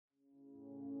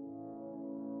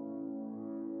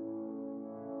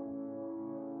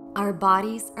Our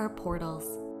bodies are portals.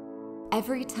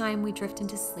 Every time we drift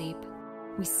into sleep,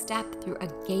 we step through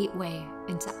a gateway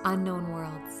into unknown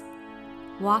worlds,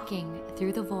 walking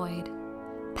through the void,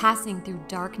 passing through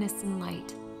darkness and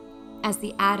light, as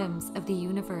the atoms of the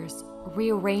universe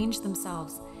rearrange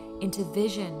themselves into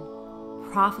vision,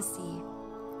 prophecy,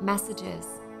 messages,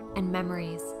 and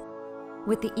memories.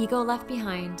 With the ego left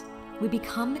behind, we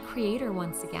become the creator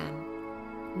once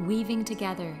again, weaving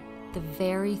together the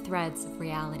very threads of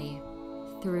reality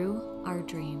through our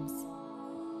dreams.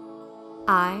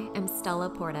 I am Stella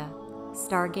Porta,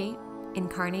 Stargate,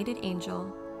 Incarnated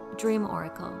Angel, Dream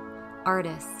Oracle,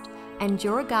 Artist, and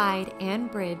your guide and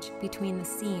bridge between the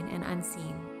seen and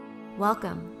unseen.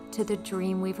 Welcome to the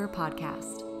Dreamweaver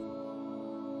Podcast.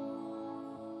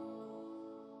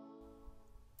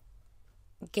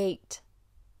 Gate,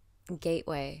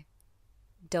 gateway,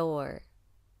 door,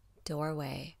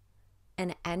 doorway,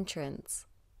 an entrance.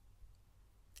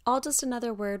 All just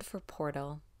another word for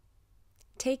portal,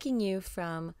 taking you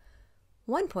from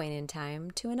one point in time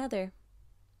to another,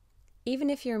 even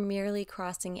if you're merely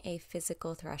crossing a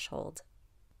physical threshold.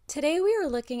 Today we are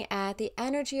looking at the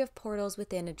energy of portals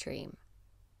within a dream.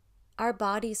 Our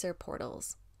bodies are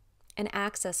portals, an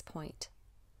access point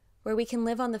where we can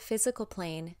live on the physical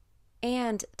plane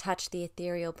and touch the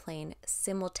ethereal plane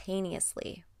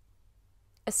simultaneously.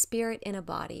 A spirit in a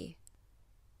body,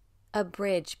 a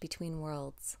bridge between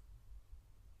worlds.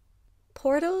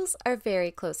 Portals are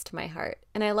very close to my heart,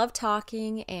 and I love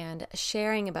talking and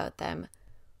sharing about them,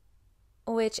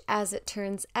 which, as it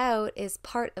turns out, is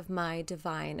part of my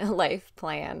divine life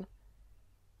plan.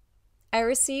 I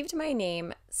received my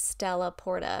name, Stella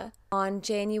Porta, on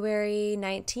January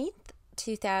 19th,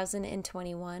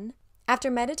 2021,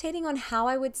 after meditating on how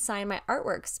I would sign my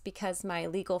artworks because my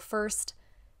legal first,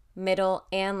 middle,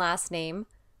 and last name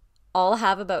all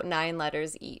have about 9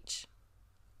 letters each,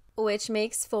 which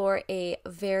makes for a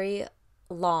very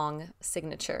long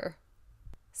signature.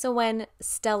 So when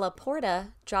Stella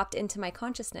Porta dropped into my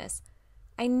consciousness,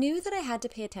 I knew that I had to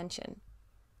pay attention.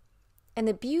 And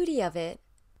the beauty of it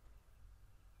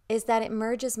is that it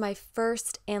merges my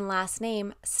first and last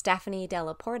name, Stephanie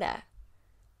Della Porta.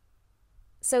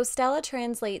 So Stella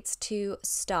translates to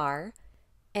star,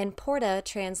 and Porta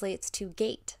translates to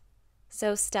gate.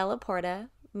 So Stella Porta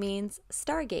means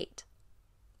Stargate,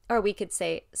 or we could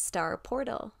say star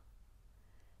portal.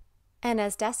 And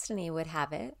as destiny would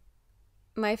have it,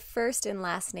 my first and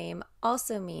last name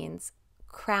also means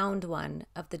crowned one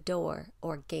of the door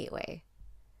or gateway.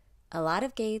 A lot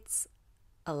of gates,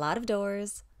 a lot of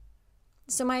doors.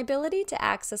 So my ability to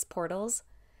access portals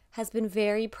has been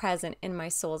very present in my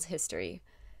soul's history,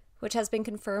 which has been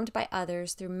confirmed by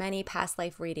others through many past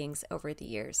life readings over the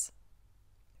years.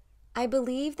 I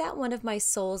believe that one of my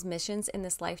soul's missions in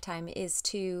this lifetime is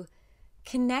to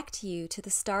connect you to the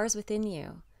stars within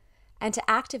you and to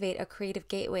activate a creative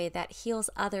gateway that heals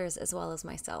others as well as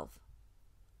myself.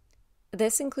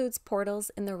 This includes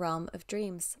portals in the realm of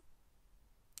dreams.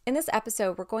 In this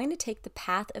episode, we're going to take the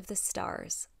path of the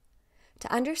stars to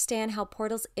understand how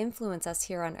portals influence us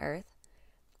here on Earth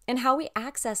and how we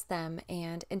access them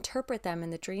and interpret them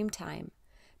in the dream time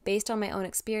based on my own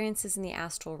experiences in the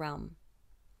astral realm.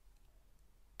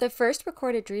 The first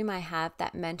recorded dream I have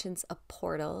that mentions a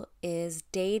portal is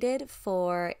dated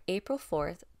for April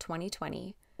 4th,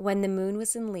 2020, when the moon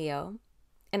was in Leo,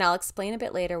 and I'll explain a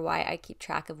bit later why I keep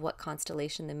track of what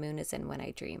constellation the moon is in when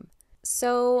I dream.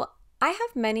 So I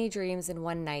have many dreams in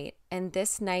one night, and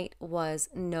this night was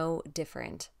no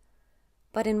different.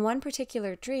 But in one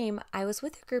particular dream, I was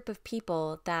with a group of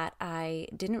people that I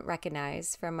didn't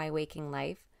recognize from my waking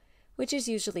life, which is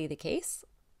usually the case.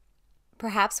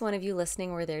 Perhaps one of you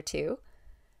listening were there too.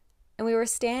 And we were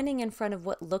standing in front of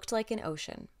what looked like an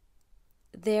ocean.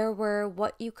 There were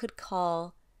what you could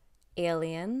call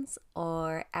aliens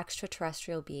or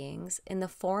extraterrestrial beings in the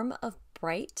form of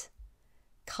bright,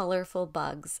 colorful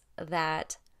bugs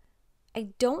that I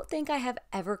don't think I have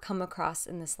ever come across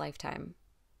in this lifetime.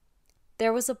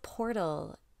 There was a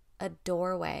portal, a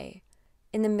doorway,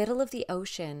 in the middle of the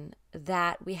ocean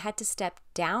that we had to step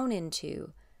down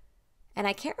into. And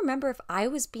I can't remember if I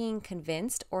was being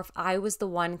convinced or if I was the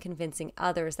one convincing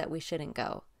others that we shouldn't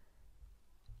go.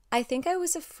 I think I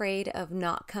was afraid of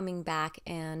not coming back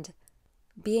and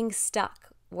being stuck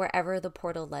wherever the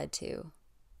portal led to.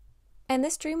 And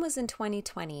this dream was in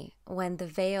 2020 when the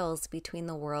veils between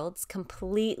the worlds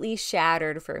completely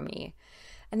shattered for me.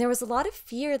 And there was a lot of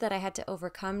fear that I had to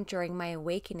overcome during my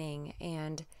awakening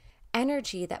and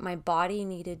energy that my body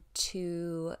needed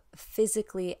to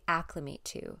physically acclimate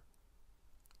to,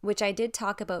 which I did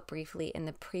talk about briefly in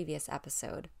the previous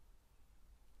episode.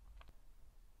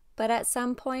 but at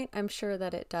some point, I'm sure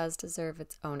that it does deserve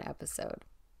its own episode.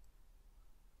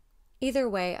 Either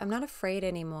way, I'm not afraid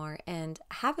anymore and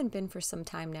haven't been for some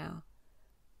time now.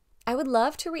 I would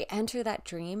love to re-enter that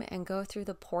dream and go through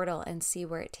the portal and see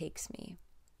where it takes me.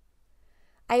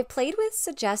 I have played with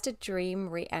suggested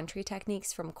dream re-entry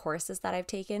techniques from courses that I've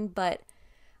taken, but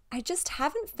I just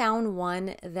haven't found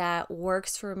one that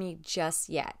works for me just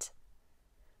yet.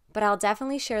 But I'll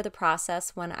definitely share the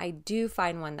process when I do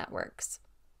find one that works,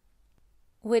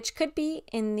 which could be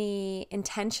in the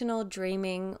Intentional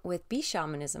Dreaming with Bee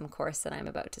Shamanism course that I'm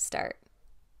about to start.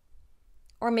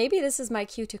 Or maybe this is my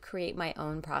cue to create my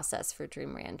own process for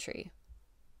dream reentry.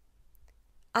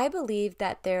 I believe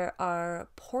that there are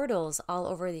portals all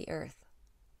over the earth,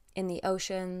 in the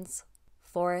oceans,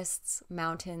 forests,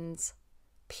 mountains,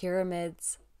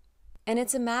 pyramids, and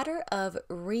it's a matter of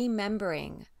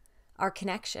remembering our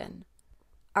connection,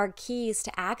 our keys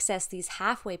to access these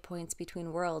halfway points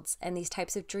between worlds, and these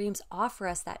types of dreams offer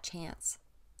us that chance.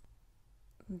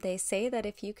 They say that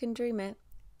if you can dream it,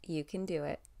 you can do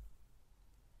it.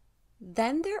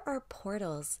 Then there are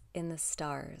portals in the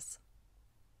stars,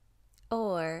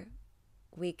 or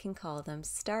we can call them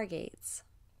stargates.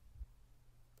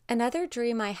 Another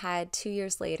dream I had 2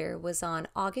 years later was on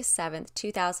August 7th,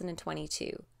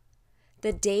 2022,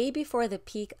 the day before the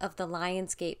peak of the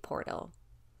Lion's Gate portal.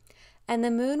 And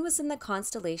the moon was in the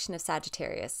constellation of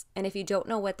Sagittarius. And if you don't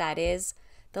know what that is,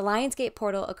 the Lion's Gate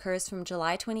portal occurs from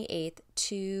July 28th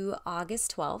to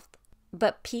August 12th,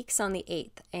 but peaks on the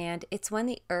 8th. And it's when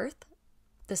the Earth,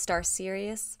 the star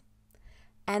Sirius,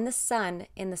 and the sun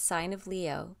in the sign of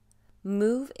Leo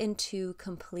move into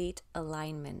complete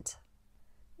alignment.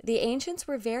 The ancients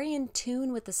were very in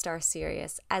tune with the star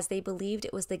Sirius, as they believed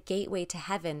it was the gateway to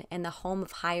heaven and the home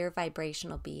of higher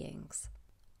vibrational beings.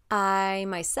 I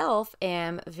myself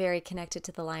am very connected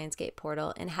to the Lion's Gate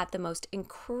portal and had the most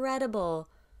incredible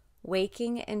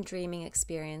waking and dreaming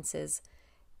experiences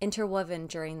interwoven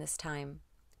during this time.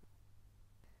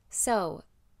 So,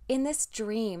 in this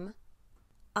dream,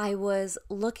 I was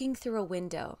looking through a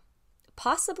window,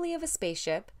 possibly of a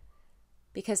spaceship,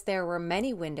 because there were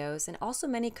many windows and also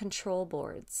many control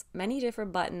boards, many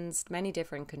different buttons, many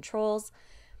different controls,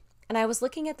 and I was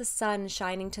looking at the sun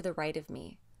shining to the right of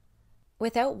me.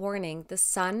 Without warning, the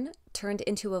sun turned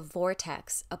into a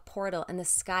vortex, a portal, and the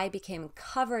sky became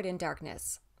covered in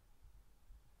darkness.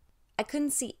 I couldn't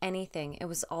see anything. It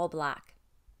was all black.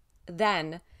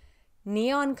 Then,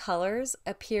 neon colors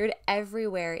appeared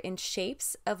everywhere in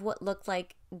shapes of what looked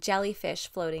like jellyfish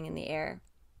floating in the air.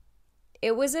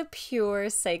 It was a pure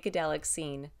psychedelic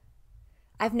scene.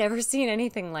 I've never seen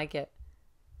anything like it.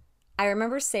 I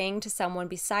remember saying to someone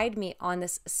beside me on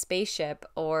this spaceship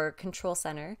or control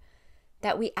center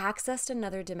that we accessed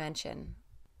another dimension.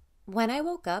 When I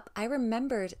woke up, I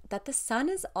remembered that the sun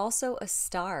is also a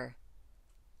star.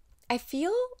 I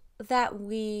feel that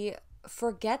we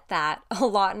forget that a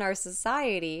lot in our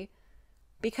society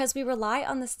because we rely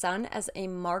on the sun as a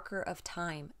marker of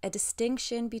time, a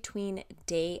distinction between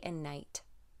day and night.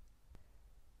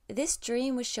 This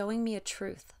dream was showing me a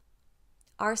truth.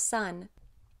 Our sun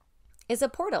is a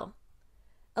portal.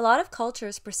 A lot of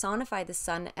cultures personify the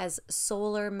sun as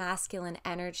solar masculine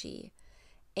energy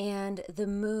and the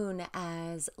moon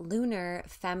as lunar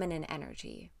feminine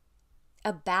energy,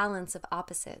 a balance of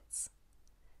opposites.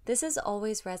 This has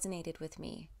always resonated with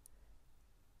me.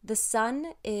 The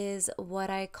sun is what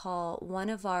I call one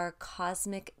of our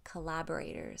cosmic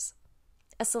collaborators,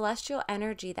 a celestial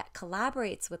energy that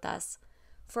collaborates with us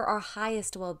for our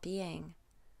highest well-being.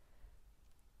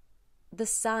 The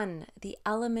sun, the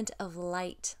element of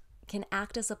light, can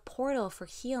act as a portal for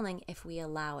healing if we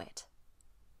allow it.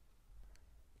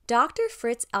 Dr.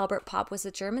 Fritz Albert Popp was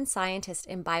a German scientist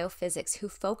in biophysics who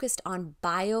focused on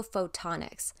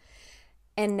biophotonics.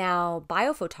 And now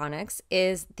biophotonics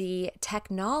is the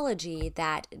technology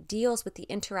that deals with the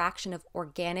interaction of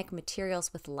organic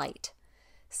materials with light,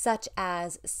 such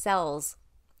as cells,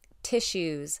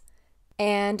 tissues,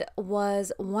 and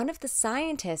was one of the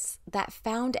scientists that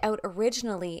found out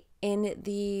originally in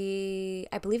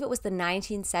I believe it was the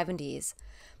 1970s,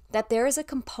 that there is a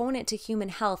component to human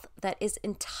health that is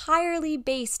entirely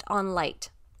based on light,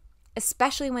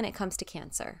 especially when it comes to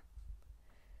cancer.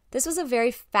 This was a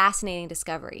very fascinating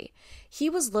discovery. He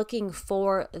was looking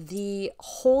for the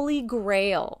holy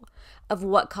grail of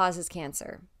what causes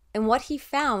cancer. And what he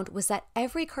found was that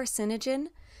every carcinogen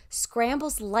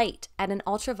scrambles light at an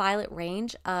ultraviolet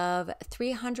range of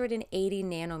 380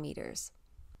 nanometers,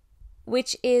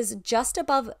 which is just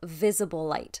above visible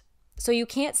light. So you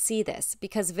can't see this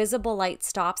because visible light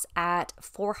stops at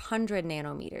 400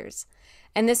 nanometers,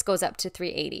 and this goes up to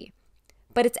 380.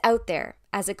 but it's out there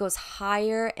as it goes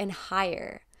higher and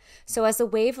higher. So as the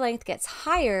wavelength gets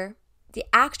higher, the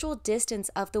actual distance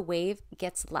of the wave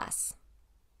gets less.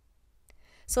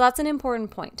 So that's an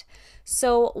important point.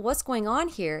 So what's going on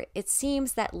here? It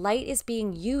seems that light is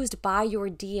being used by your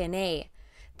DNA,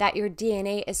 that your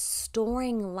DNA is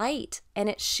storing light, and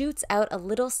it shoots out a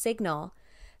little signal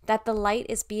that the light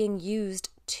is being used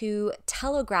to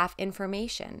telegraph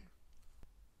information.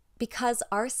 Because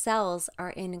our cells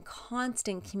are in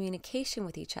constant communication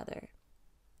with each other.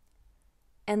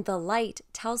 And the light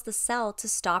tells the cell to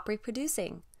stop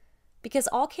reproducing. Because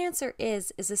all cancer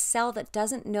is a cell that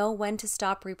doesn't know when to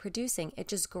stop reproducing. It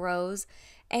just grows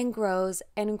and grows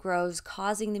and grows,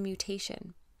 causing the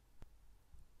mutation.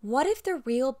 What if the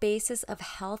real basis of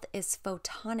health is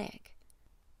photonic?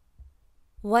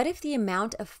 What if the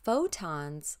amount of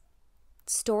photons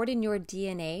stored in your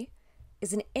DNA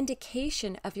is an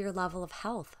indication of your level of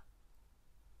health?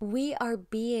 We are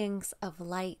beings of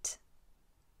light.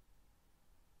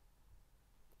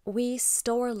 We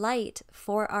store light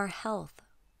for our health.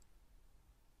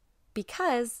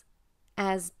 Because,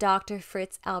 as Dr.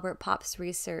 Fritz Albert Popp's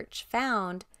research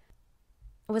found,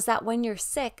 was that when you're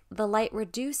sick, the light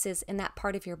reduces in that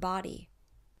part of your body.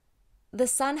 The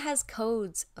sun has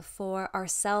codes for our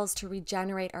cells to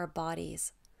regenerate our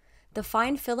bodies. The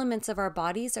fine filaments of our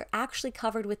bodies are actually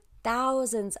covered with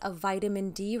thousands of vitamin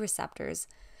D receptors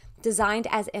designed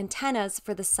as antennas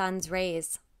for the sun's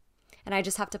rays. And I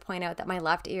just have to point out that my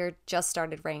left ear just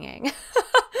started ringing,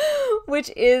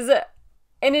 which is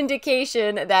an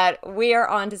indication that we are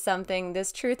onto something.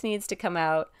 This truth needs to come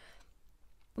out.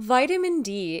 Vitamin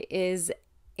D is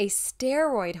a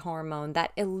steroid hormone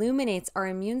that illuminates our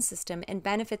immune system and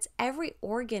benefits every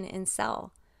organ and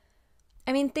cell.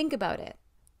 I mean, think about it.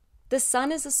 The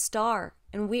sun is a star,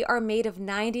 and we are made of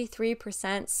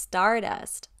 93%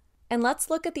 stardust. And let's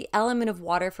look at the element of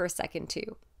water for a second,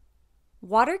 too.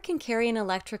 Water can carry an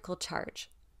electrical charge,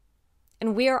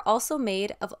 and we are also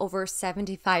made of over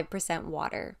 75%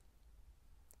 water.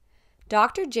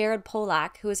 Dr. Jared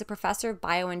Polak, who is a professor of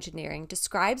bioengineering,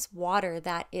 describes water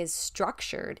that is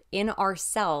structured in our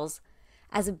cells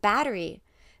as a battery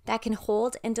that can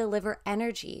hold and deliver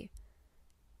energy.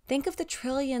 Think of the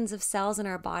trillions of cells in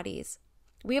our bodies.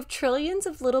 We have trillions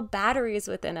of little batteries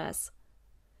within us.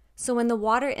 So when the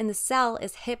water in the cell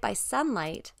is hit by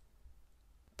sunlight,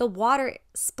 the water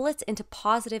splits into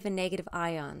positive and negative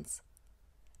ions.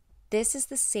 This is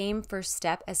the same first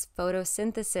step as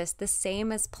photosynthesis, the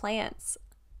same as plants.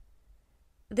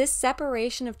 This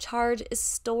separation of charge is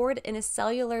stored in a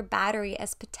cellular battery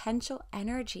as potential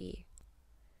energy.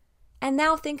 And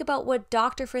now think about what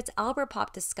Dr. Fritz Albert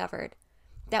Pop discovered,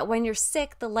 that when you're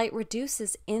sick, the light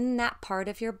reduces in that part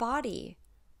of your body.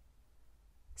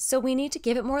 So we need to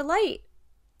give it more light.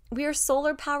 We are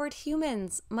solar-powered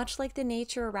humans, much like the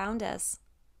nature around us.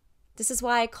 This is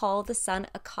why I call the sun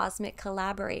a cosmic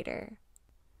collaborator.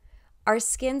 Our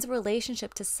skin's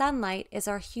relationship to sunlight is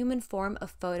our human form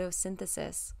of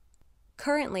photosynthesis.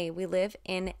 Currently, we live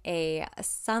in a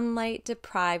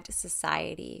sunlight-deprived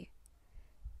society.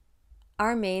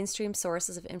 Our mainstream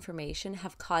sources of information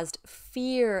have caused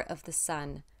fear of the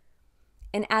sun,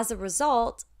 and as a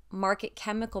result, market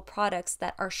chemical products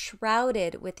that are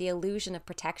shrouded with the illusion of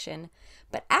protection,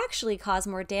 but actually cause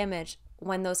more damage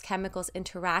when those chemicals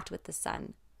interact with the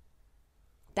sun.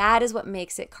 That is what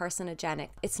makes it carcinogenic.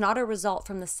 It's not a result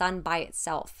from the sun by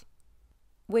itself,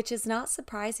 which is not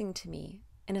surprising to me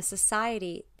in a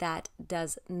society that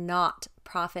does not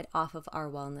profit off of our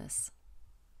wellness.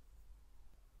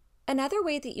 Another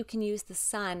way that you can use the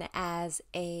sun as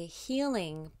a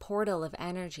healing portal of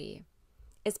energy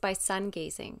is by sun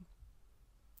gazing.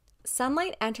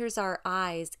 Sunlight enters our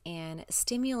eyes and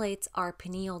stimulates our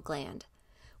pineal gland,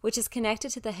 which is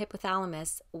connected to the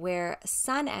hypothalamus, where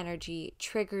sun energy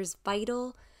triggers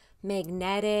vital,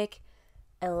 magnetic,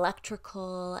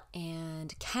 electrical,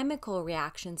 and chemical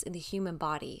reactions in the human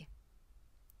body.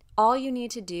 All you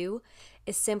need to do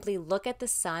is simply look at the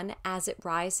sun as it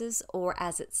rises or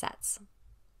as it sets.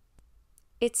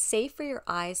 It's safe for your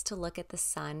eyes to look at the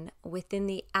sun within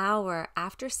the hour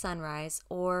after sunrise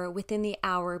or within the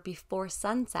hour before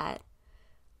sunset,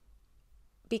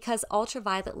 because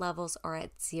ultraviolet levels are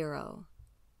at 0.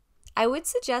 I would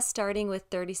suggest starting with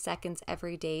 30 seconds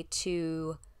every day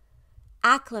to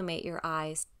acclimate your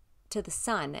eyes to the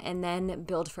sun and then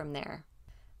build from there.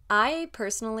 I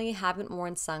personally haven't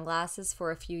worn sunglasses for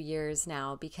a few years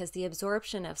now because the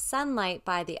absorption of sunlight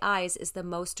by the eyes is the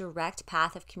most direct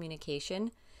path of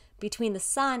communication between the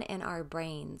sun and our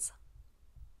brains.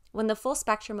 When the full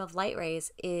spectrum of light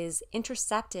rays is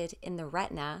intercepted in the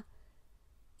retina,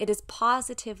 It is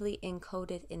positively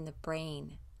encoded in the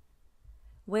brain.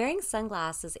 Wearing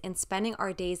sunglasses and spending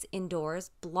our days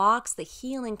indoors blocks the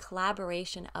healing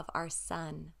collaboration of our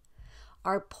sun,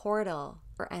 our portal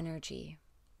for energy,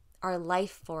 our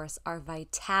life force, our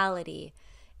vitality.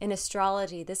 In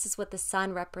astrology, this is what the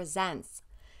sun represents.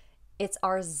 It's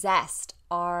our zest,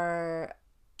 our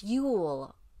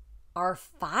fuel, our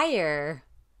fire.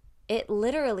 It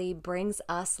literally brings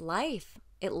us life.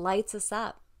 It lights us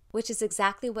up, which is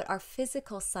exactly what our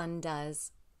physical sun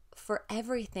does for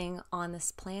everything on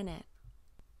this planet.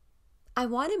 I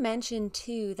want to mention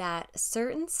too that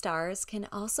certain stars can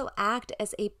also act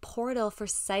as a portal for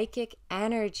psychic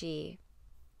energy.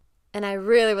 And I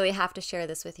really have to share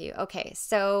this with you. Okay,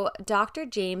 so Dr.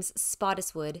 James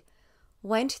Spottiswoode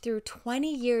went through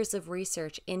 20 years of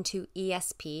research into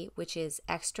ESP, which is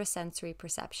extrasensory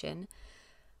perception,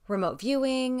 remote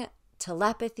viewing,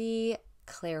 telepathy,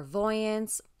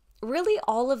 clairvoyance, really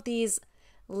all of these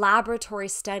laboratory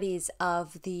studies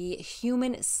of the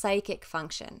human psychic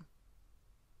function.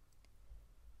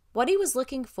 What he was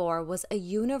looking for was a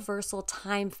universal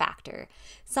time factor,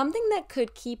 something that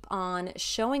could keep on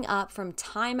showing up from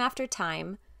time after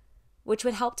time, which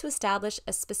would help to establish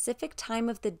a specific time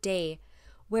of the day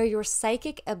where your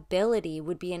psychic ability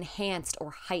would be enhanced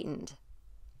or heightened.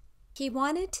 He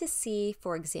wanted to see,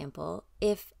 for example,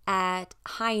 if at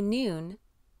high noon,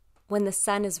 when the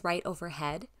sun is right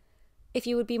overhead, if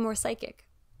you would be more psychic.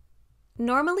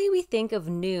 Normally, we think of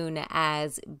noon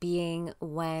as being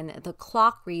when the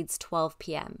clock reads 12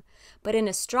 p.m., but in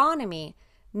astronomy,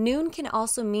 noon can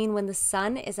also mean when the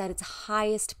sun is at its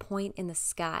highest point in the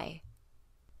sky.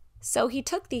 So he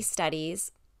took these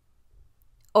studies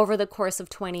over the course of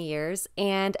 20 years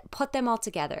and put them all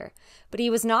together, but he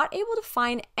was not able to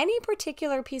find any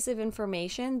particular piece of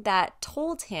information that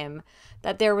told him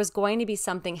that there was going to be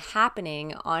something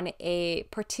happening on a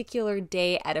particular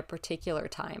day at a particular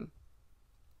time.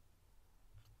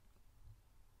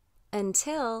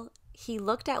 Until he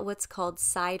looked at what's called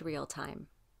sidereal time.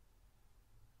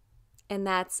 And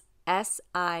that's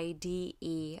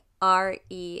Sidereal.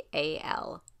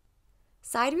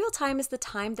 Sidereal time is the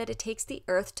time that it takes the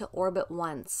Earth to orbit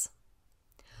once,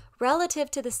 relative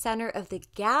to the center of the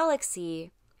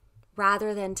galaxy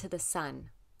rather than to the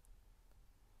sun.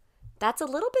 That's a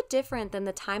little bit different than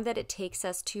the time that it takes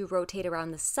us to rotate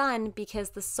around the sun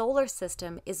because the solar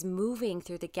system is moving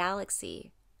through the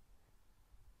galaxy.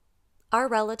 Our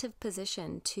relative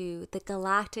position to the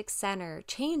galactic center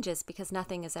changes because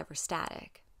nothing is ever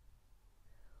static.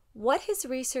 What his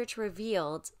research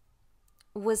revealed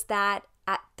was that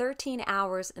at 13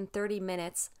 hours and 30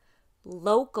 minutes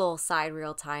local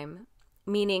sidereal time,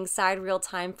 meaning sidereal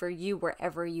time for you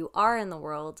wherever you are in the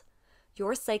world,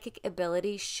 your psychic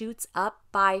ability shoots up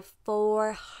by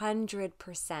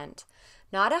 400%.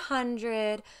 Not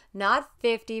 100, not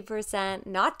 50%,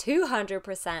 not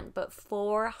 200%, but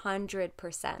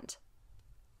 400%.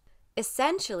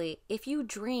 Essentially, if you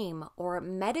dream or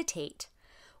meditate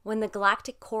when the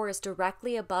galactic core is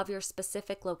directly above your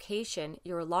specific location,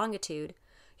 your longitude,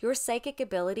 your psychic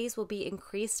abilities will be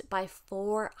increased by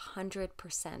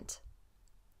 400%.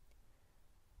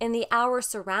 In the hour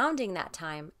surrounding that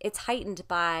time, it's heightened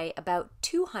by about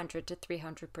 200 to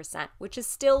 300%, which is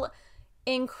still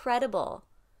incredible.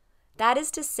 That is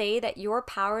to say that your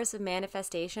powers of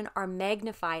manifestation are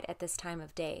magnified at this time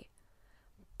of day.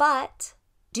 But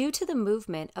due to the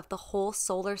movement of the whole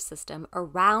solar system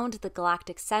around the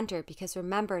galactic center, because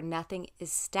remember, nothing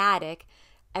is static,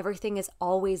 everything is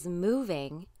always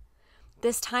moving,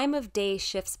 this time of day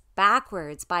shifts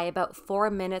backwards by about 4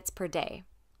 minutes per day.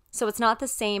 So it's not the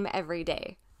same every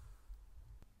day.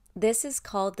 This is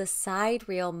called the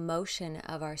sidereal motion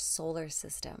of our solar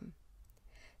system.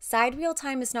 Sidereal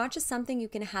time is not just something you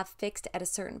can have fixed at a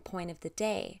certain point of the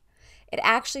day. It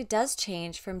actually does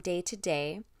change from day to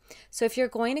day. So if you're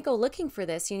going to go looking for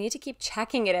this, you need to keep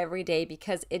checking it every day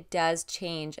because it does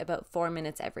change about 4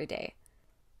 minutes every day.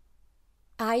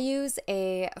 I use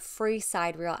a free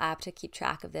sidereal app to keep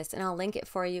track of this, and I'll link it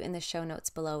for you in the show notes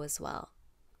below as well.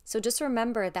 So just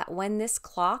remember that when this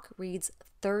clock reads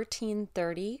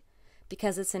 13:30,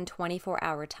 because it's in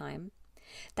 24-hour time,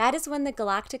 that is when the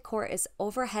galactic core is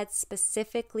overhead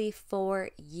specifically for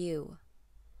you.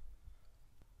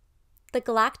 The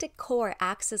galactic core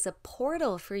acts as a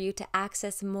portal for you to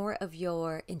access more of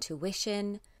your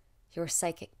intuition, your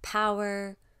psychic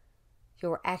power,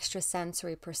 your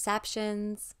extrasensory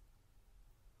perceptions,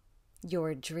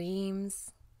 your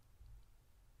dreams.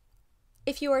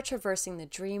 If you are traversing the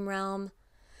dream realm,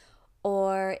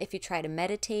 or if you try to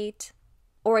meditate,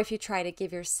 or if you try to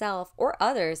give yourself or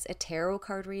others a tarot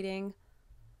card reading,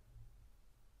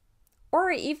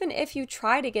 or even if you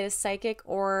try to get a psychic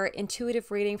or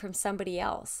intuitive reading from somebody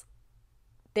else,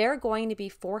 they're going to be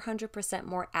 400%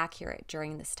 more accurate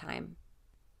during this time.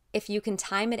 If you can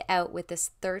time it out with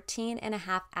this 13 and a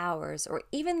half hours, or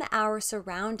even the hours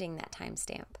surrounding that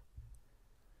timestamp.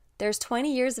 There's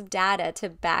 20 years of data to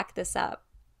back this up.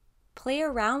 Play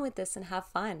around with this and have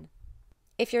fun.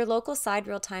 If your local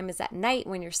sidereal time is at night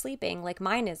when you're sleeping, like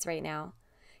mine is right now,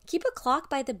 keep a clock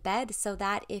by the bed so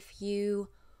that if you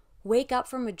wake up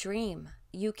from a dream,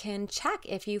 you can check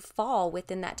if you fall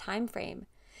within that time frame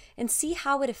and see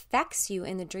how it affects you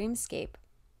in the dreamscape.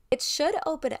 It should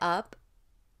open up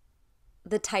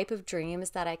the type of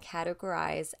dreams that I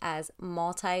categorize as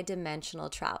multi-dimensional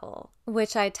travel,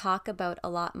 which I talk about a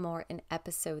lot more in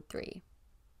episode 3.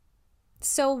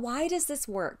 So why does this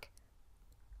work?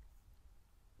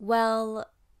 Well,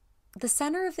 the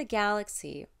center of the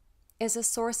galaxy is a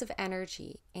source of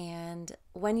energy, and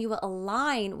when you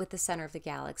align with the center of the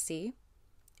galaxy,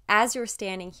 as you're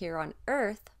standing here on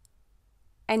Earth,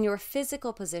 and your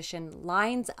physical position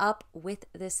lines up with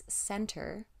this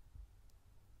center,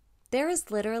 there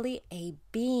is literally a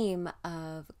beam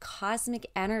of cosmic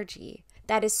energy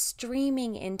that is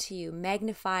streaming into you,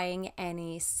 magnifying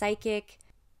any psychic,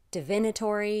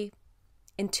 divinatory,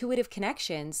 intuitive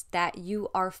connections that you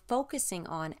are focusing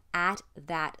on at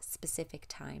that specific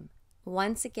time.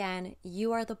 Once again,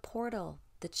 you are the portal,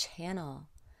 the channel,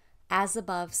 as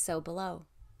above, so below.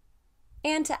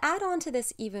 And to add on to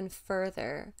this even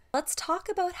further, let's talk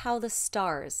about how the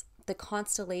stars, the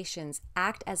constellations,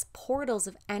 act as portals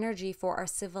of energy for our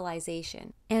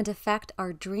civilization and affect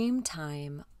our dream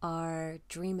time, our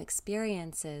dream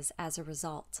experiences as a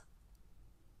result.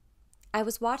 I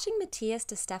was watching Matthias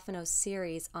DeStefano's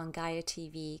series on Gaia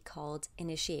TV called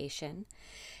Initiation,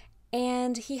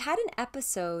 and he had an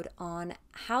episode on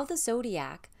how the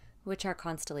zodiac, which are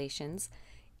constellations,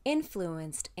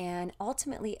 influenced and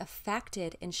ultimately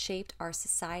affected and shaped our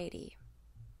society.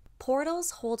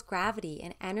 Portals hold gravity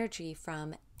and energy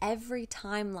from every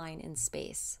timeline in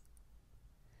space.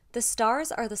 The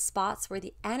stars are the spots where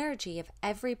the energy of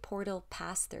every portal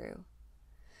passed through.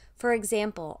 For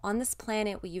example, on this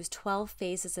planet we use 12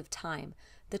 phases of time,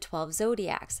 the 12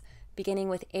 zodiacs, beginning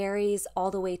with Aries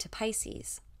all the way to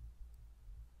Pisces.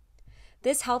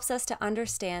 This helps us to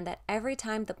understand that every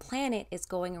time the planet is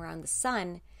going around the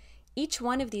sun, each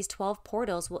one of these 12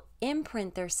 portals will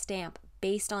imprint their stamp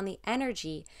based on the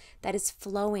energy that is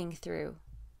flowing through.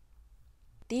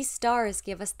 These stars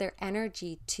give us their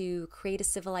energy to create a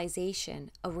civilization,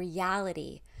 a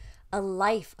reality, a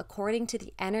life according to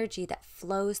the energy that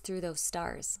flows through those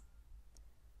stars.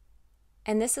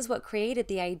 And this is what created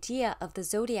the idea of the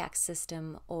zodiac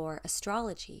system or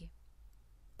astrology.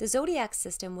 The zodiac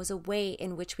system was a way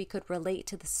in which we could relate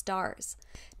to the stars,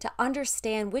 to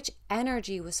understand which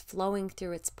energy was flowing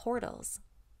through its portals.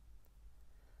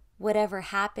 Whatever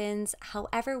happens,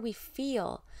 however we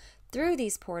feel through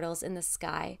these portals in the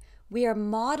sky, we are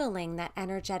modeling that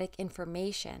energetic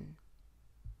information.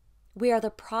 We are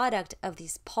the product of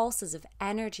these pulses of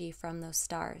energy from those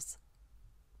stars.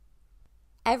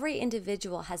 Every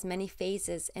individual has many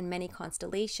phases and many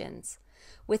constellations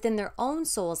within their own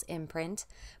soul's imprint,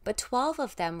 but 12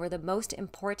 of them were the most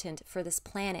important for this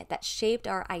planet that shaped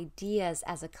our ideas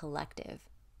as a collective.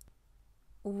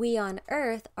 We on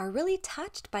Earth are really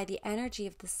touched by the energy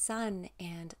of the sun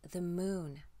and the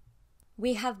moon.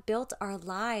 We have built our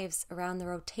lives around the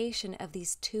rotation of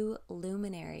these two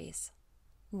luminaries,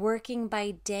 working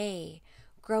by day,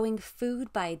 growing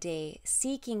food by day,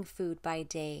 seeking food by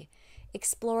day,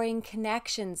 exploring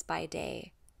connections by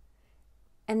day.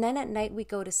 And then at night we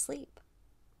go to sleep.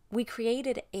 We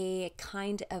created a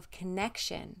kind of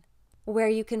connection where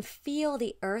you can feel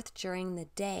the earth during the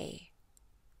day,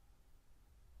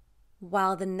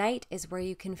 while the night is where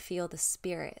you can feel the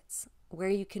spirits, where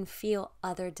you can feel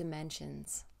other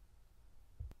dimensions.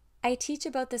 I teach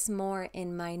about this more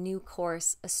in my new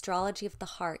course, Astrology of the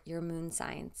Heart, Your Moon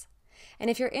Signs. And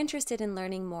if you're interested in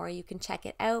learning more, you can check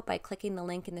it out by clicking the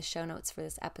link in the show notes for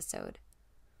this episode.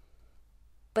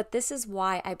 But this is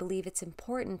why I believe it's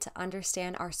important to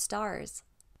understand our stars,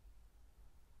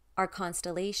 our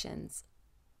constellations,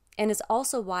 and is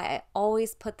also why I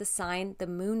always put the sign the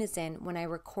moon is in when I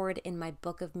record in my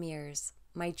Book of Mirrors,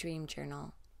 my dream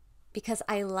journal. Because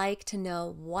I like to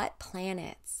know what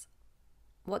planets,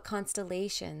 what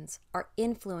constellations are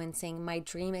influencing my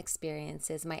dream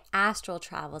experiences, my astral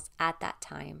travels at that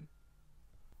time.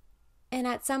 And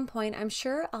at some point, I'm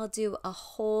sure I'll do a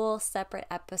whole separate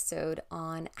episode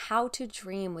on how to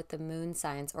dream with the moon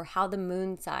signs, or how the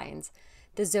moon signs,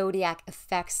 the zodiac,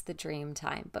 affects the dream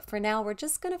time. But for now, we're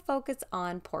just going to focus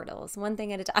on portals, one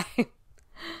thing at a time.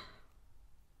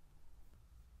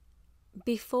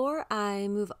 Before I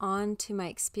move on to my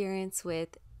experience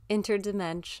with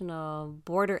interdimensional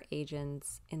border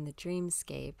agents in the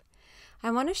dreamscape, I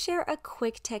want to share a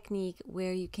quick technique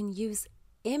where you can use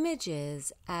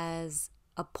images as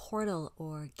a portal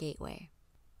or gateway.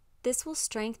 This will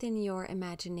strengthen your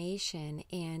imagination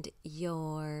and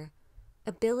your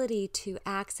ability to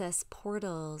access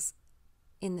portals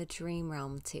in the dream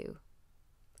realm too.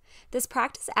 This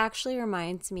practice actually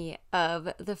reminds me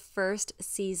of the first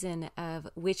season of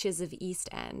Witches of East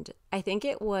End. I think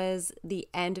it was the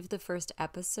end of the first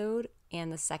episode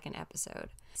and the second episode.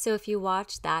 So if you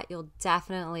watch that, you'll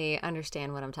definitely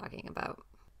understand what I'm talking about.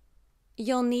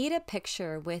 You'll need a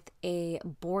picture with a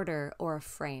border or a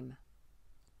frame.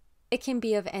 It can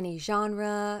be of any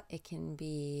genre. It can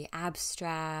be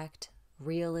abstract,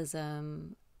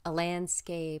 realism, a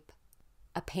landscape,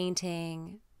 a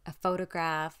painting, a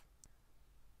photograph.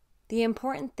 The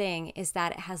important thing is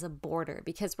that it has a border,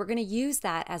 because we're going to use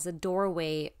that as a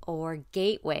doorway or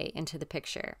gateway into the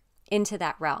picture, into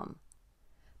that realm.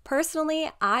 Personally,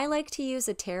 I like to use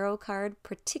a tarot card,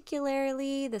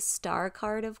 particularly the star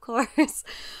card, of course,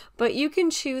 but you can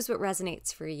choose what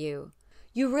resonates for you.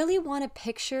 You really want a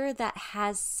picture that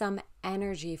has some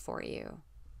energy for you.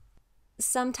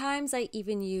 Sometimes I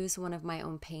even use one of my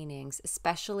own paintings,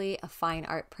 especially a fine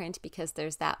art print, because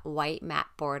there's that white matte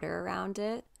border around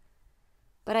it.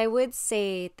 But I would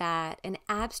say that an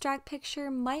abstract picture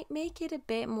might make it a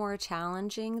bit more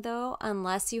challenging, though,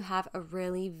 unless you have a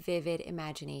really vivid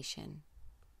imagination.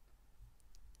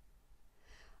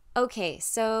 Okay,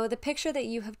 so the picture that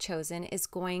you have chosen is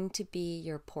going to be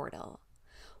your portal.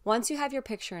 Once you have your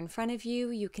picture in front of you,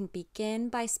 you can begin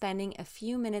by spending a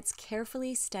few minutes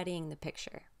carefully studying the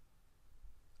picture.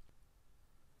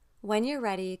 When you're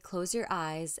ready, close your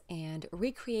eyes and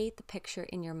recreate the picture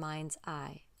in your mind's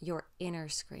eye, your inner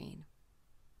screen.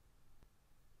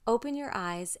 Open your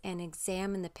eyes and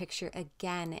examine the picture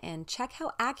again and check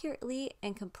how accurately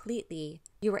and completely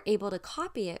you were able to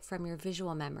copy it from your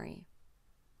visual memory.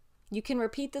 You can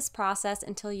repeat this process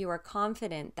until you are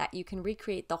confident that you can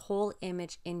recreate the whole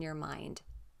image in your mind.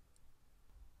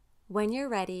 When you're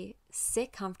ready,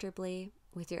 sit comfortably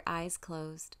with your eyes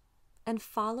closed and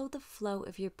follow the flow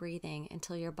of your breathing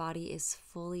until your body is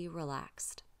fully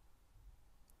relaxed.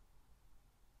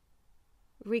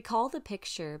 Recall the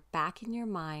picture back in your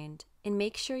mind and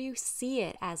make sure you see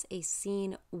it as a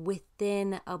scene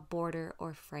within a border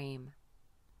or frame.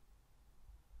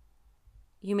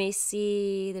 You may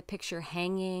see the picture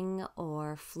hanging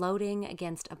or floating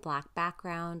against a black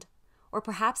background, or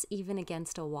perhaps even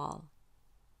against a wall.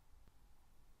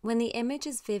 When the image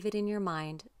is vivid in your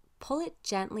mind, pull it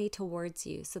gently towards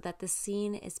you so that the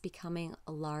scene is becoming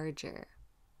larger.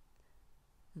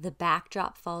 The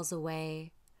backdrop falls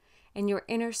away, and your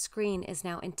inner screen is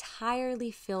now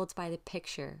entirely filled by the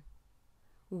picture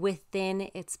within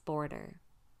its border.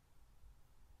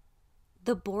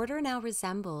 The border now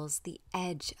resembles the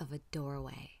edge of a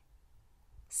doorway.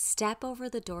 Step over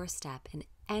the doorstep and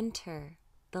enter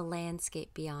the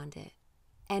landscape beyond it.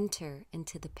 Enter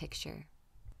into the picture.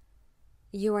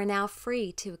 You are now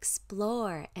free to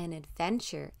explore and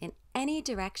adventure in any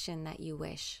direction that you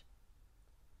wish.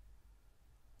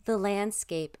 The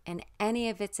landscape and any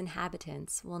of its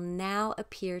inhabitants will now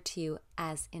appear to you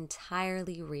as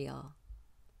entirely real.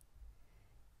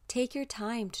 Take your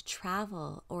time to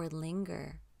travel or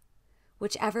linger,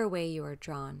 whichever way you are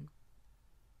drawn.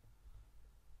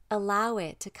 Allow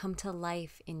it to come to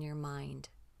life in your mind.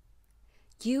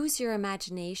 Use your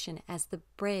imagination as the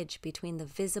bridge between the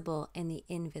visible and the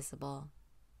invisible.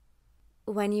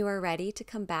 When you are ready to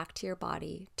come back to your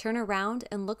body, turn around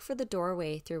and look for the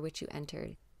doorway through which you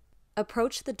entered.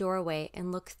 Approach the doorway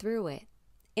and look through it,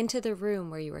 into the room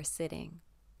where you are sitting.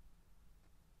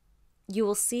 You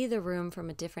will see the room from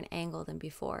a different angle than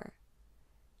before.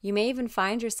 You may even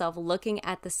find yourself looking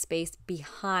at the space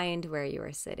behind where you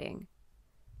are sitting.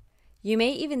 You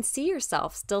may even see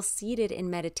yourself still seated in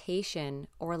meditation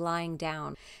or lying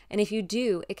down. And if you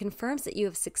do, it confirms that you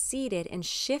have succeeded in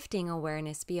shifting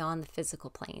awareness beyond the physical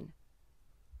plane.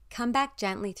 Come back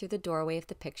gently through the doorway of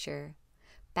the picture,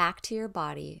 back to your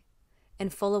body,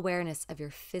 and full awareness of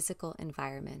your physical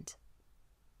environment.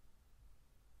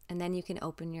 And then you can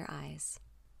open your eyes.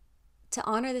 To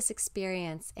honor this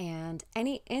experience and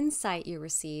any insight you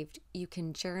received, you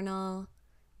can journal,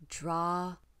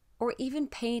 draw, or even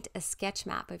paint a sketch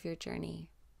map of your journey.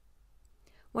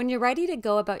 When you're ready to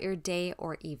go about your day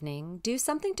or evening, do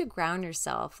something to ground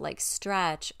yourself, like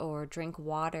stretch or drink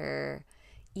water,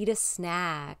 eat a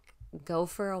snack, go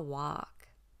for a walk.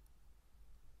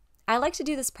 I like to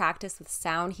do this practice with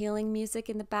sound healing music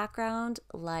in the background,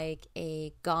 like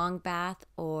a gong bath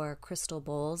or crystal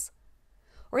bowls,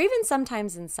 or even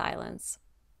sometimes in silence.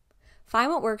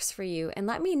 Find what works for you and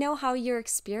let me know how your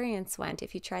experience went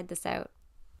if you tried this out.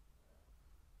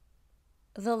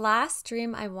 The last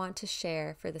dream I want to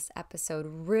share for this episode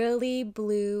really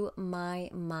blew my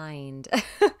mind.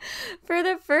 For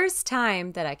the first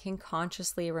time that I can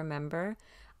consciously remember,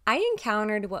 I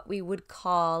encountered what we would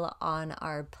call on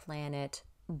our planet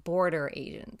border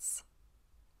agents.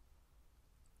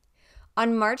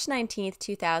 On March 19th,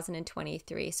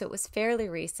 2023, so it was fairly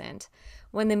recent,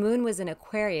 when the moon was in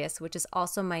Aquarius, which is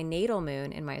also my natal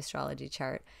moon in my astrology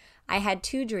chart, I had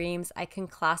 2 dreams I can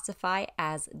classify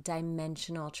as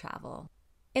dimensional travel.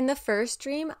 In the first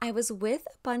dream, I was with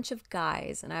a bunch of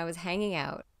guys and I was hanging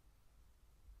out.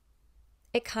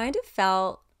 It kind of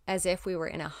felt as if we were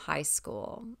in a high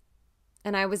school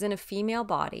and I was in a female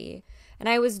body and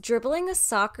I was dribbling a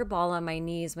soccer ball on my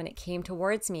knees when it came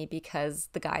towards me because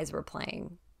the guys were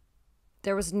playing.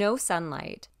 There was no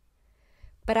sunlight,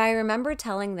 but I remember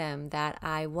telling them that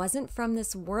I wasn't from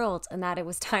this world and that it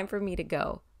was time for me to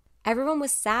go. Everyone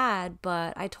was sad,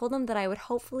 but I told them that I would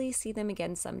hopefully see them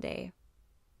again someday.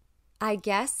 I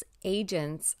guess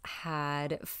agents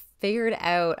had figured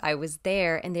out I was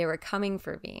there and they were coming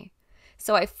for me.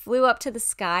 So I flew up to the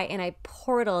sky and I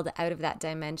portaled out of that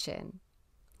dimension.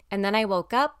 And then I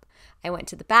woke up, I went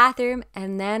to the bathroom,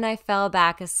 and then I fell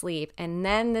back asleep. And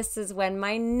then this is when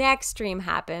my next dream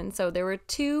happened. So there were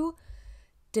 2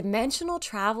 dimensional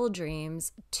travel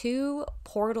dreams, 2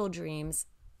 portal dreams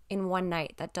in one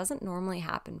night. That doesn't normally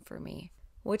happen for me,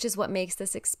 which is what makes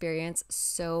this experience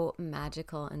so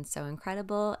magical and so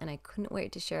incredible, and I couldn't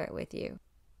wait to share it with you.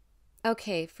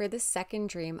 Okay, for the second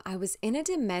dream, I was in a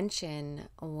dimension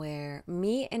where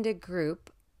me and a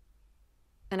group,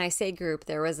 and I say group,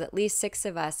 there was at least 6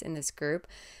 of us in this group,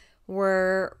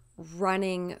 were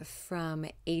running from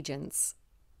agents.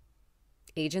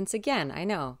 Agents again, I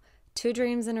know. 2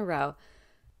 dreams in a row.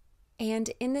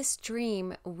 And in this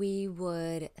dream, we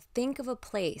would think of a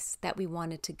place that we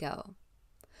wanted to go.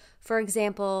 For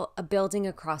example, a building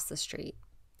across the street.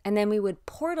 And then we would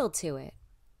portal to it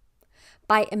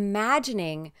by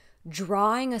imagining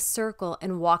drawing a circle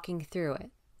and walking through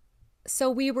it. So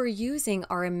we were using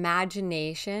our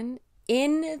imagination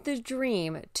in the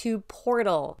dream to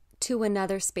portal to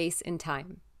another space in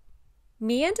time.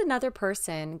 Me and another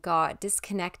person got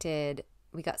disconnected.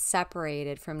 We got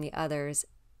separated from the others.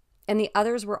 And the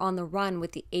others were on the run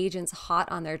with the agents hot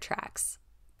on their tracks.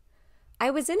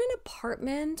 I was in an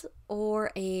apartment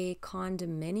or a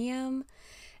condominium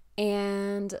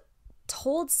and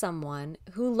told someone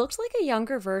who looked like a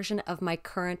younger version of my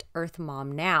current Earth mom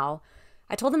now,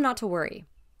 I told them not to worry,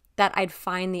 that I'd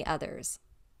find the others.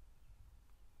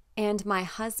 And my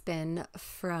husband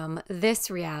from this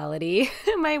reality,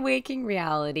 my waking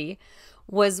reality,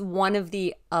 was one of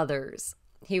the others.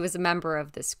 He was a member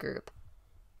of this group.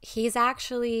 He's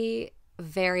actually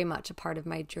very much a part of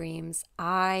my dreams.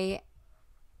 I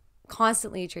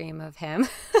constantly dream of him.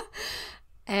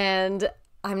 And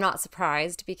I'm not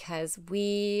surprised because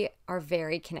we are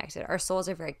very connected. Our souls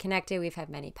are very connected. We've had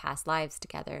many past lives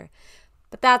together.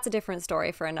 But that's a different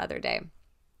story for another day.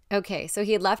 Okay, so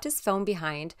he had left his phone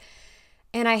behind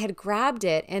and I had grabbed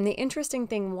it. And the interesting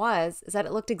thing is that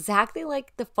it looked exactly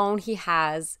like the phone he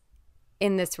has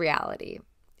in this reality,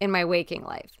 in my waking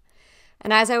life.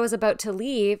 And as I was about to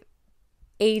leave,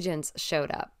 agents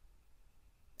showed up.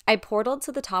 I portaled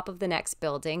to the top of the next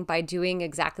building by doing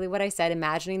exactly what I said,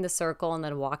 imagining the circle and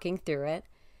then walking through it.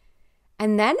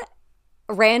 And then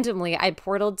randomly, I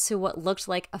portaled to what looked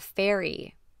like a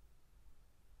ferry,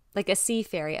 like a sea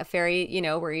ferry,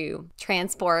 where you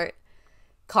transport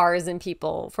cars and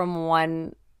people from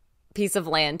one piece of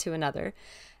land to another.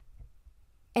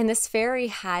 And this ferry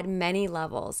had many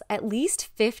levels, at least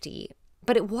 50.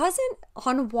 But it wasn't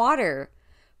on water,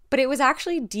 but it was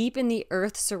actually deep in the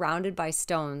earth surrounded by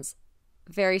stones.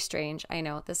 Very strange, I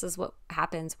know. This is what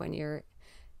happens when you're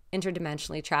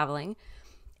interdimensionally traveling.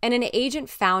 And an agent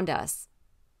found us.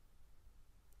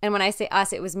 And when I say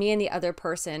us, it was me and the other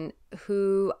person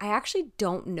who I actually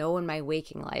don't know in my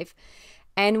waking life.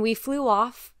 And we flew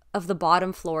off of the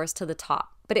bottom floors to the top.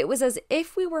 But it was as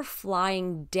if we were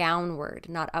flying downward,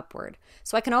 not upward.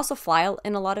 So I can also fly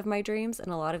in a lot of my dreams in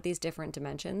a lot of these different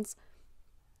dimensions,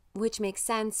 which makes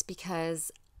sense because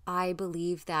I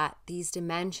believe that these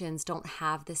dimensions don't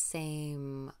have the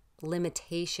same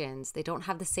limitations. They don't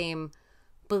have the same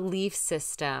belief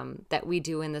system that we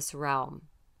do in this realm.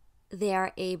 They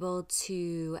are able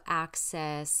to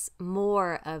access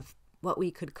more of what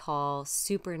we could call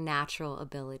supernatural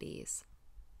abilities.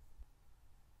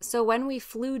 So when we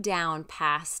flew down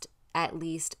past at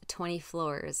least 20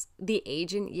 floors, the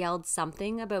agent yelled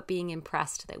something about being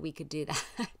impressed that we could do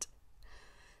that.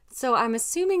 So I'm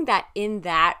assuming that in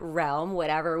that realm,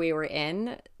 whatever we were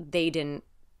in,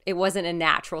 it wasn't a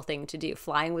natural thing to do.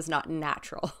 Flying was not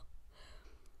natural.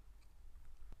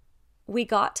 We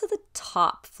got to the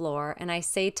top floor, and I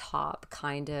say top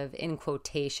kind of in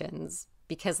quotations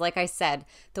because, like I said,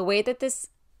 the way that this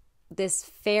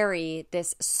ferry,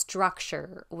 this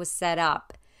structure was set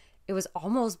up, it was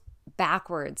almost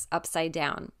backwards, upside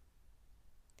down.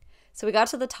 So we got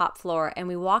to the top floor and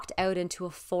we walked out into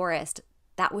a forest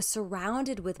that was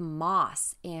surrounded with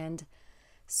moss and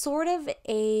sort of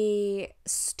a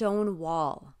stone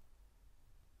wall.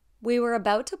 We were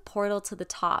about to portal to the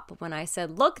top when I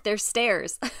said, "Look, there's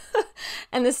stairs."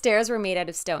 And the stairs were made out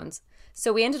of stones.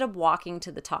 So we ended up walking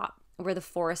to the top where the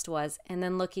forest was, and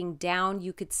then looking down,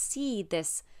 you could see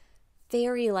this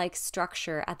fairy-like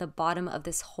structure at the bottom of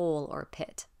this hole or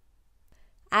pit.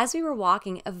 As we were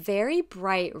walking, a very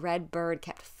bright red bird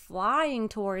kept flying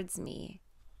towards me.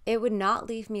 It would not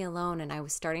leave me alone, and I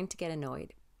was starting to get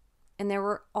annoyed. And there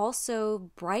were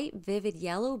also bright, vivid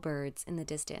yellow birds in the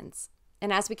distance.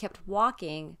 And as we kept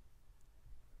walking,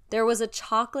 there was a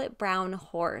chocolate brown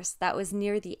horse that was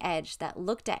near the edge that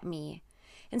looked at me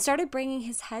and started bringing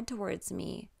his head towards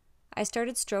me. I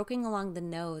started stroking along the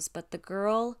nose, but the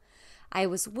girl I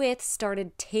was with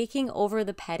started taking over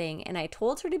the petting, and I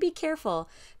told her to be careful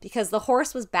because the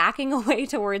horse was backing away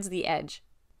towards the edge.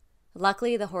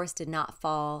 Luckily, the horse did not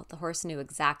fall. The horse knew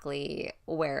exactly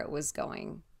where it was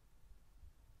going.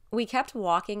 We kept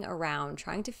walking around,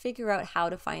 trying to figure out how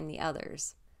to find the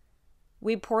others.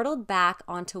 We portaled back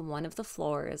onto one of the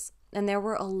floors, and there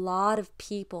were a lot of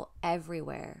people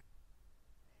everywhere.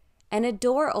 And a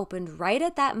door opened right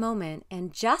at that moment,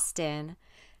 and Justin,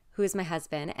 who is my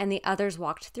husband, and the others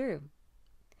walked through.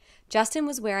 Justin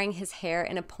was wearing his hair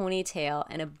in a ponytail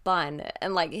and a bun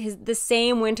and the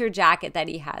same winter jacket that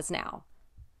he has now.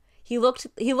 He looked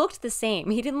the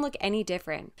same. He didn't look any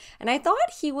different. And I thought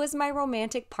he was my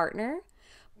romantic partner,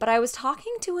 but I was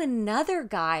talking to another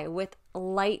guy with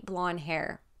light blonde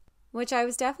hair, which I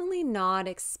was definitely not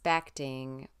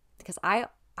expecting because I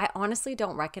honestly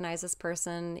don't recognize this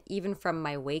person even from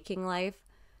my waking life.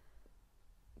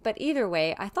 But either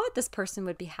way, I thought this person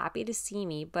would be happy to see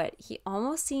me, but he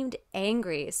almost seemed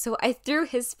angry. So I threw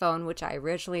his phone, which I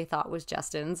originally thought was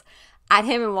Justin's, at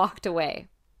him and walked away.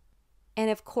 And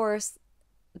of course,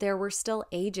 there were still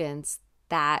agents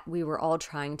that we were all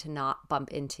trying to not bump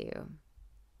into.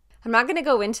 I'm not going to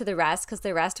go into the rest because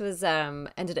the rest was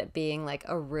ended up being like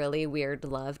a really weird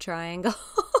love triangle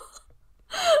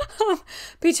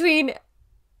between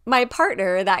my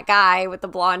partner, that guy with the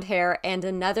blonde hair, and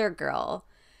another girl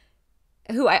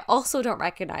who I also don't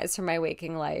recognize from my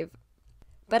waking life.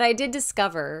 But I did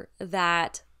discover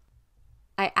that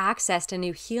I accessed a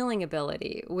new healing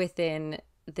ability within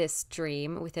this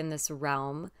dream, within this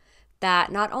realm,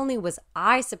 that not only was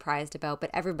I surprised about, but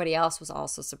everybody else was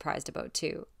also surprised about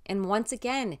too. And once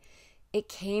again, it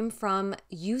came from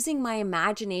using my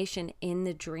imagination in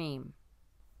the dream.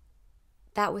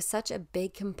 That was such a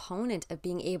big component of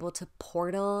being able to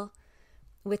portal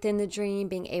within the dream,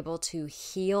 being able to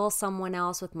heal someone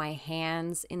else with my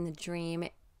hands in the dream.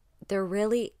 There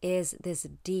really is this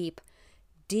deep,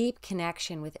 deep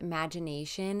connection with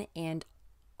imagination and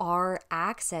our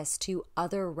access to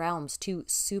other realms, to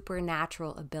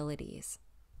supernatural abilities.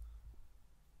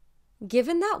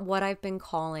 Given that what I've been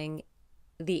calling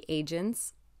the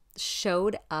agents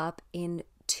showed up in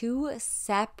 2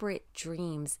 separate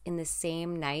dreams in the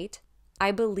same night,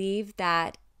 I believe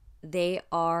that they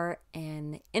are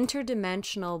an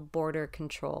interdimensional border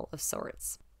control of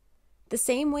sorts. The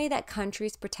same way that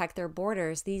countries protect their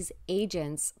borders, these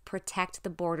agents protect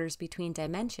the borders between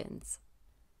dimensions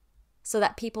so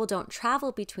that people don't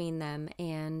travel between them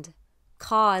and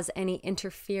cause any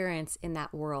interference in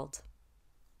that world.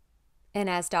 And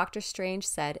as Dr. Strange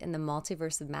said in the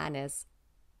Multiverse of Madness,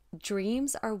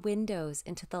 dreams are windows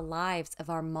into the lives of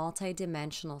our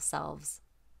multidimensional selves.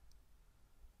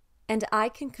 And I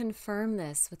can confirm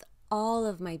this with all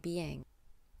of my being.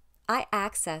 I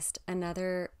accessed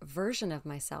another version of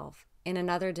myself in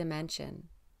another dimension,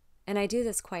 and I do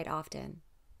this quite often.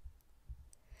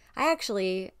 I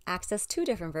actually accessed 2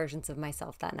 different versions of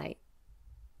myself that night.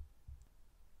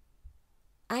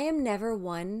 I am never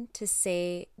one to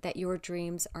say that your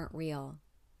dreams aren't real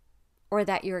or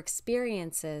that your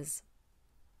experiences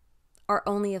are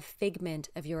only a figment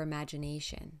of your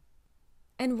imagination.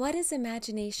 And what is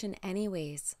imagination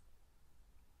anyways?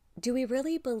 Do we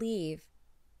really believe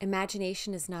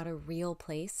imagination is not a real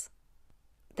place?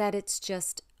 That it's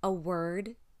just a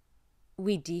word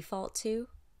we default to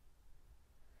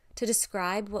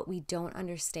describe what we don't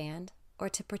understand, or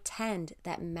to pretend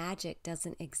that magic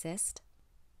doesn't exist,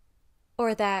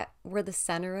 or that we're the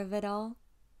center of it all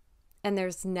and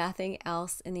there's nothing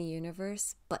else in the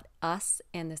universe but us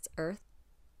and this earth?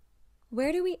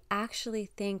 Where do we actually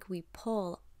think we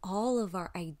pull all of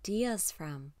our ideas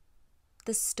from?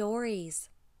 The stories,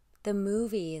 the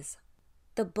movies,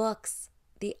 the books,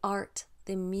 the art,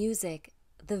 the music,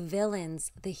 the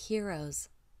villains, the heroes.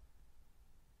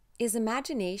 Is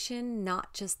imagination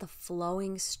not just the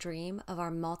flowing stream of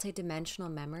our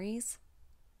multidimensional memories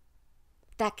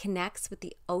that connects with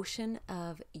the ocean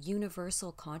of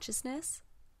universal consciousness?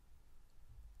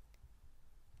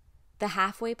 The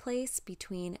halfway place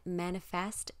between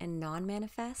manifest and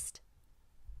non-manifest?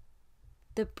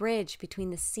 The bridge between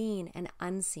the seen and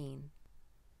unseen?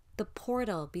 The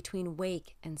portal between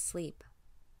wake and sleep?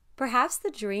 Perhaps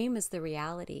the dream is the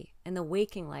reality and the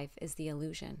waking life is the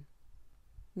illusion.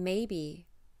 Maybe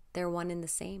they're one and the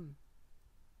same,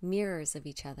 mirrors of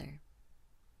each other,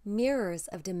 mirrors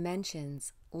of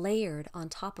dimensions layered on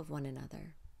top of one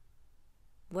another.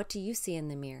 What do you see in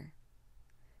the mirror?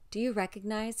 Do you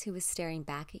recognize who is staring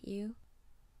back at you?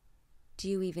 Do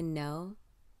you even know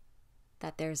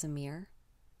that there's a mirror?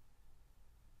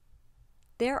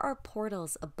 There are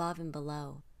portals above and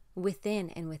below, within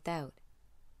and without,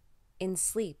 in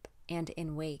sleep and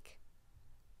in wake.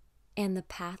 And the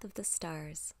path of the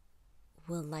stars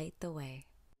will light the way.